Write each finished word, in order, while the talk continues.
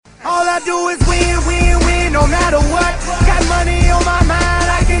I do is win, win, win, no matter what. Got money on my mind,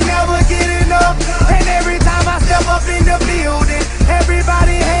 I can never get enough. And every time I step up in the building,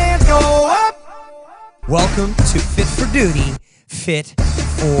 everybody hands go up. Welcome to Fit for Duty, Fit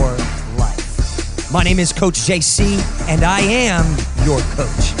for Life. My name is Coach JC, and I am your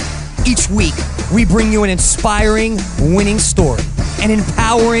coach. Each week, we bring you an inspiring, winning story, an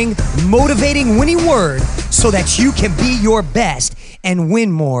empowering, motivating, winning word so that you can be your best and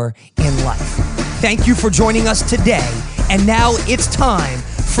win more in life. Thank you for joining us today, and now it's time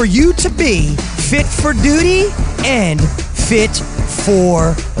for you to be fit for duty and fit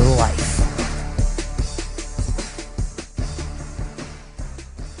for life.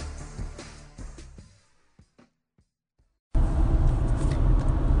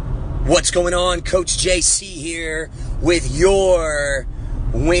 What's going on? Coach JC here with your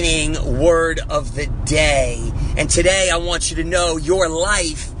winning word of the day. And today I want you to know your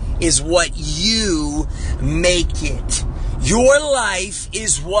life is what you make it. Your life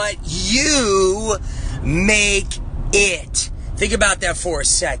is what you make it. Think about that for a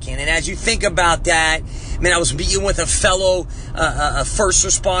second. And as you think about that, man, I was meeting with a fellow first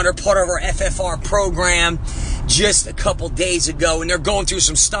responder, part of our FFR program, just a couple days ago, and they're going through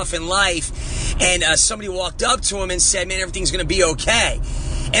some stuff in life, and somebody walked up to him and said, man, everything's going to be okay.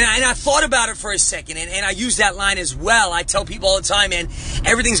 And I thought about it for a second, and I use that line as well. I tell people all the time, man,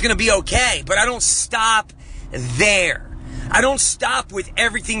 everything's going to be okay, but I don't stop there. I don't stop with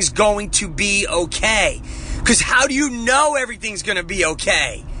everything's going to be okay, because how do you know everything's going to be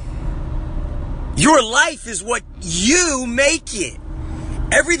okay? Your life is what you make it.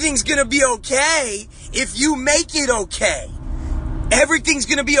 Everything's going to be okay if you make it okay. Everything's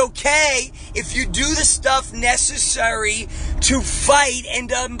going to be okay if you do the stuff necessary to fight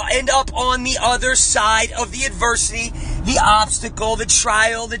and end up on the other side of the adversity, the obstacle, the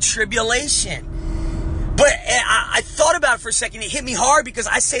trial, the tribulation. But I thought about it for a second. It hit me hard because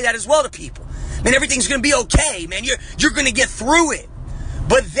I say that as well to people. Man, everything's going to be okay, man. You're going to get through it.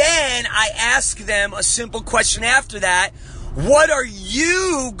 But then I ask them a simple question after that. What are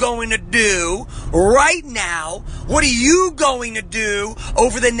you going to do right now? What are you going to do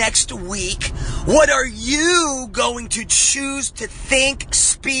over the next week? What are you going to choose to think,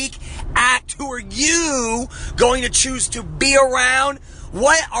 speak, act? Who are you going to choose to be around?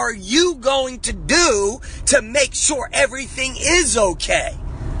 What are you going to do to make sure everything is okay?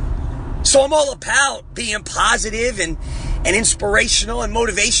 So I'm all about being positive and inspirational and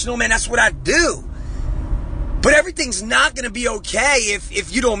motivational. Man, that's what I do. But everything's not going to be okay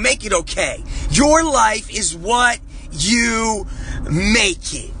if you don't make it okay. Your life is what you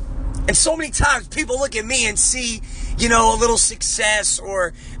make it. And so many times people look at me and see, a little success,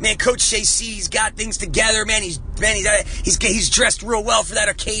 or, man, Coach JC's got things together. Man, he's dressed real well for that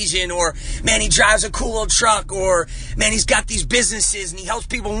occasion, or, man, he drives a cool little truck, or, man, he's got these businesses and he helps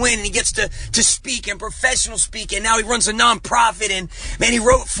people win and he gets to speak and professional speak, and now he runs a nonprofit, and, man, he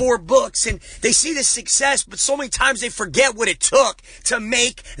wrote 4 books, and they see the success, but so many times they forget what it took to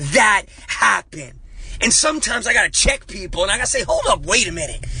make that happen. And sometimes I got to check people and I got to say, hold up, wait a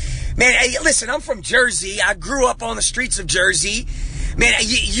minute. Man, hey, listen, I'm from Jersey. I grew up on the streets of Jersey. Man,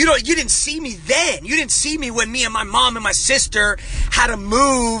 you didn't see me then. You didn't see me when me and my mom and my sister had to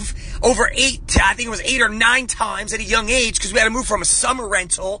move over 8 or 9 times at a young age, because we had to move from a summer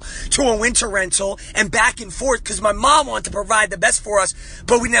rental to a winter rental and back and forth because my mom wanted to provide the best for us,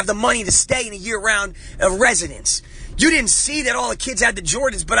 but we didn't have the money to stay in a year-round residence. You didn't see that all the kids had the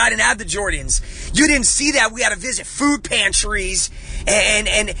Jordans, but I didn't have the Jordans. You didn't see that we had to visit food pantries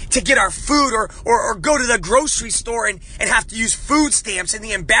and to get our food, or go to the grocery store and have to use food stamps, and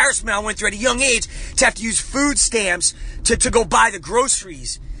the embarrassment I went through at a young age to have to use food stamps to go buy the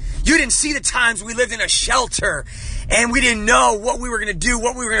groceries. You didn't see the times we lived in a shelter and we didn't know what we were going to do,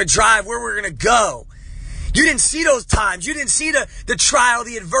 what we were going to drive, where we were going to go. You didn't see those times. You didn't see the trial,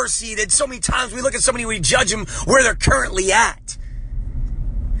 the adversity, that so many times we look at somebody and we judge them where they're currently at.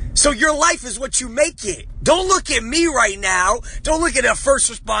 So your life is what you make it. Don't look at me right now. Don't look at a first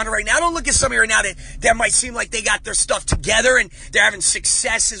responder right now. Don't look at somebody right now that might seem like they got their stuff together and they're having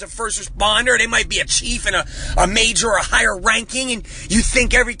success as a first responder. They might be a chief and a major or a higher ranking, and you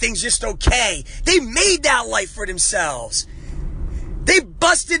think everything's just okay. They made that life for themselves. They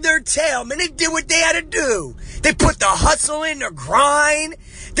busted their tail, man. They did what they had to do. They put the hustle in, the grind.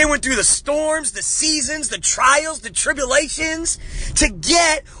 They went through the storms, the seasons, the trials, the tribulations to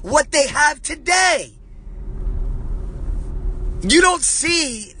get what they have today. You don't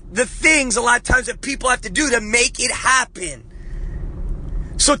see the things a lot of times that people have to do to make it happen.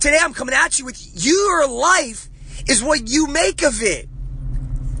 So today I'm coming at you with your life is what you make of it.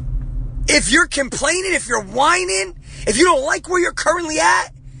 If you're complaining, if you're whining, if you don't like where you're currently at,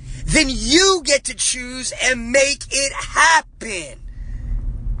 then you get to choose and make it happen.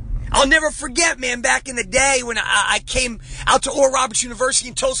 I'll never forget, man, back in the day when I came out to Oral Roberts University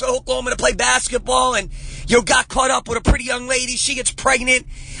in Tulsa, Oklahoma to play basketball and, got caught up with a pretty young lady. She gets pregnant.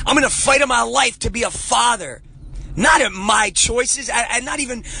 I'm in a fight of my life to be a father. Not at my choices, and not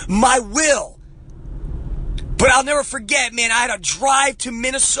even my will. But I'll never forget, man, I had to drive to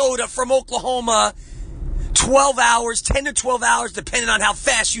Minnesota from Oklahoma, 12 hours, 10 to 12 hours, depending on how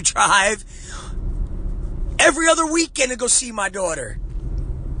fast you drive, every other weekend to go see my daughter.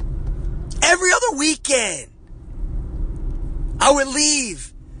 Every other weekend. I would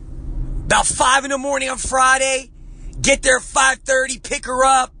leave about 5 in the morning on Friday, get there at 5:30, pick her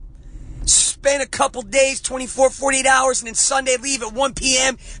up, spend a couple days, 24, 48 hours, and then Sunday leave at 1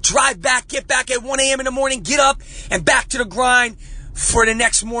 p.m., drive back, get back at 1 a.m. in the morning, get up, and back to the grind for the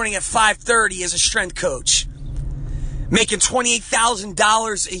next morning at 5:30 as a strength coach. Making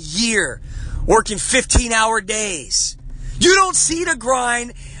 $28,000 a year, working 15-hour days. You don't see the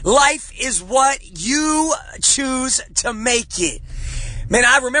grind. Life is what you choose to make it. Man,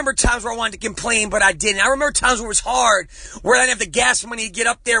 I remember times where I wanted to complain, but I didn't. I remember times where it was hard, where I didn't have the gas money to get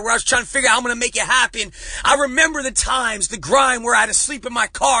up there, where I was trying to figure out how I'm going to make it happen. I remember the times, the grind where I had to sleep in my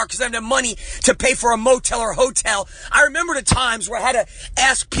car because I didn't have money to pay for a motel or a hotel. I remember the times where I had to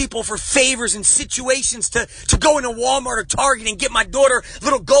ask people for favors and situations to go into Walmart or Target and get my daughter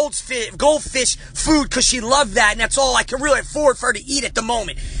little goldfish food because she loved that, and that's all I could really afford for her to eat at the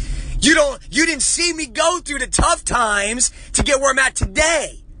moment. You didn't see me go through the tough times to get where I'm at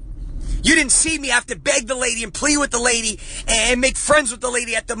today. You didn't see me have to beg the lady and plead with the lady and make friends with the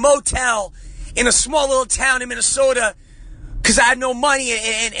lady at the motel in a small little town in Minnesota because I had no money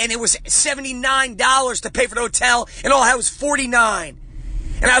and it was $79 to pay for the hotel and all I had was $49.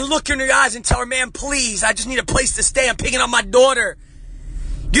 And I look in her eyes and tell her, man, please, I just need a place to stay. I'm picking up my daughter.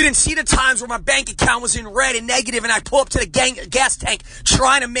 You didn't see the times where my bank account was in red and negative and I pull up to the gas tank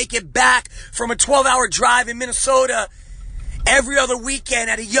trying to make it back from a 12-hour drive in Minnesota every other weekend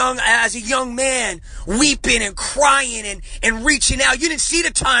as a young man, weeping and crying and reaching out. You didn't see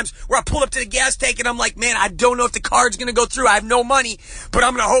the times where I pull up to the gas tank and I'm like, man, I don't know if the card's going to go through. I have no money, but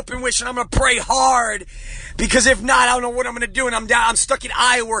I'm going to hope and wish and I'm going to pray hard because if not, I don't know what I'm going to do. And I'm stuck in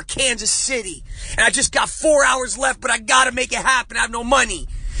Iowa or Kansas City and I just got 4 hours left, but I got to make it happen. I have no money.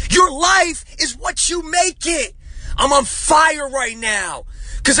 Your life is what you make it. I'm on fire right now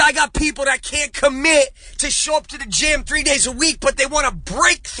because I got people that can't commit to show up to the gym 3 days a week, but they want a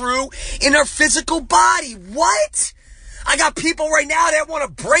breakthrough in their physical body. What? I got people right now that want a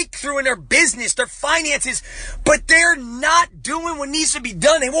breakthrough in their business, their finances, but they're not doing what needs to be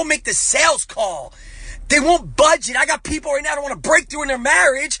done. They won't make the sales call. They won't budget. I got people right now that want a breakthrough in their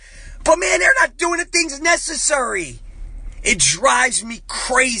marriage, but man, they're not doing the things necessary. It drives me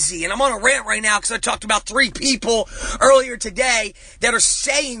crazy. And I'm on a rant right now because I talked about 3 people earlier today that are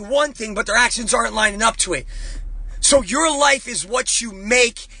saying one thing, but their actions aren't lining up to it. So your life is what you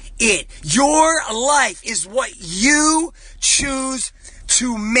make it. Your life is what you choose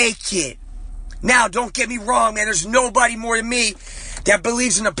to make it. Now, don't get me wrong, man. There's nobody more than me that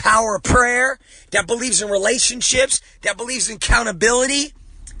believes in the power of prayer, that believes in relationships, that believes in accountability.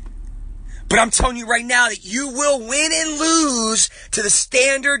 But I'm telling you right now that you will win and lose to the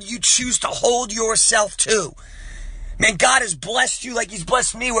standard you choose to hold yourself to. Man, God has blessed you like He's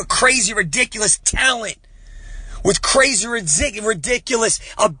blessed me with crazy, ridiculous talent, with crazy, ridiculous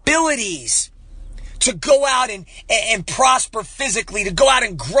abilities to go out and prosper physically, to go out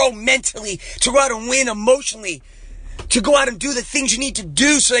and grow mentally, to go out and win emotionally, to go out and do the things you need to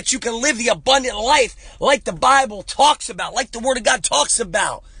do so that you can live the abundant life like the Bible talks about, like the Word of God talks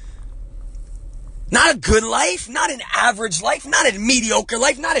about. Not a good life, not an average life, not a mediocre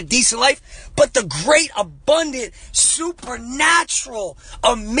life, not a decent life, but the great, abundant, supernatural,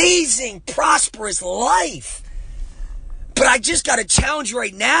 amazing, prosperous life. But I just got to challenge you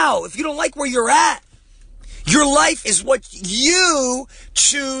right now. If you don't like where you're at, your life is what you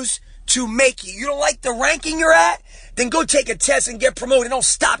choose to make it. You don't like the ranking you're at? Then go take a test and get promoted. Don't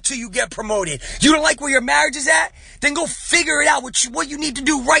stop till you get promoted. You don't like where your marriage is at? Then go figure it out what you need to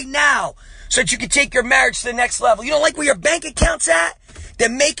do right now so that you can take your marriage to the next level. You don't like where your bank account's at?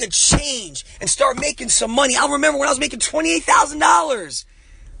 Then make a change and start making some money. I remember when I was making $28,000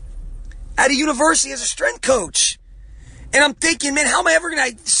 at a university as a strength coach. And I'm thinking, man, how am I ever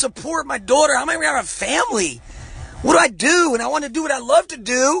going to support my daughter? How am I going to have a family? What do I do? And I want to do what I love to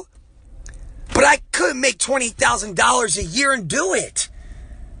do. But I couldn't make $20,000 a year and do it.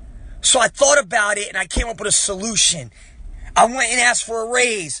 So I thought about it and I came up with a solution. I went and asked for a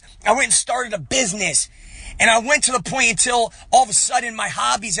raise. I went and started a business. And I went to the point until all of a sudden my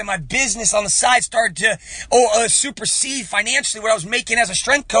hobbies and my business on the side started to supersede financially what I was making as a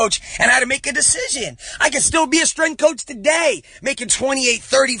strength coach, and I had to make a decision. I can still be a strength coach today, making $28,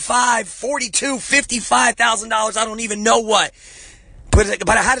 $35, $42, $55,000. I don't even know what. But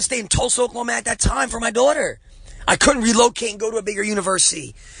I had to stay in Tulsa, Oklahoma at that time for my daughter. I couldn't relocate and go to a bigger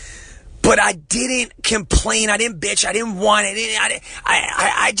university. But I didn't complain. I didn't bitch. I didn't whine. I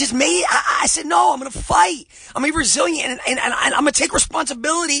said, no, I'm going to fight. I'm going to be resilient, and I'm going to take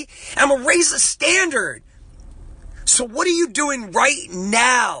responsibility, and I'm going to raise the standard. So what are you doing right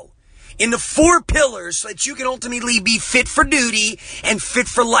now in the 4 pillars so that you can ultimately be fit for duty and fit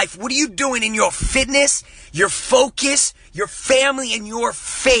for life? What are you doing in your fitness, your focus, your family, and your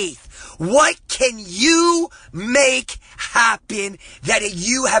faith? What can you make happen that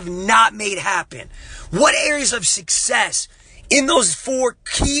you have not made happen? What areas of success in those 4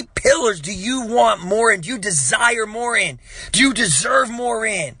 key pillars do you want more in? Do you desire more in? Do you deserve more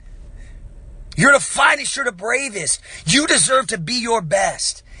in? You're the finest, you're the bravest. You deserve to be your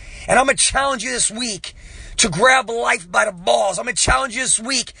best. And I'm going to challenge you this week to grab life by the balls. I'm going to challenge you this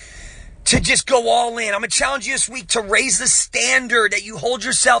week to just go all in. I'm going to challenge you this week to raise the standard that you hold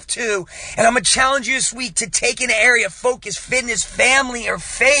yourself to. And I'm going to challenge you this week to take an area of focus, fitness, family, or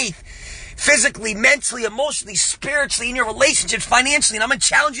faith, physically, mentally, emotionally, spiritually, in your relationships, financially. And I'm going to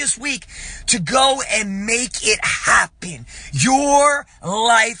challenge you this week to go and make it happen. Your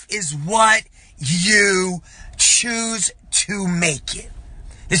life is what you choose to make it.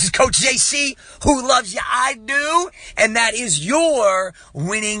 This is Coach JC, who loves you, I do, and that is your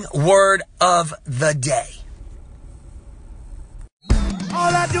winning word of the day.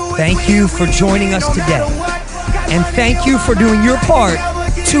 Thank you for joining us today, and thank you for doing your part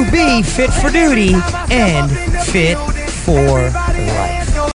to be fit for duty and fit for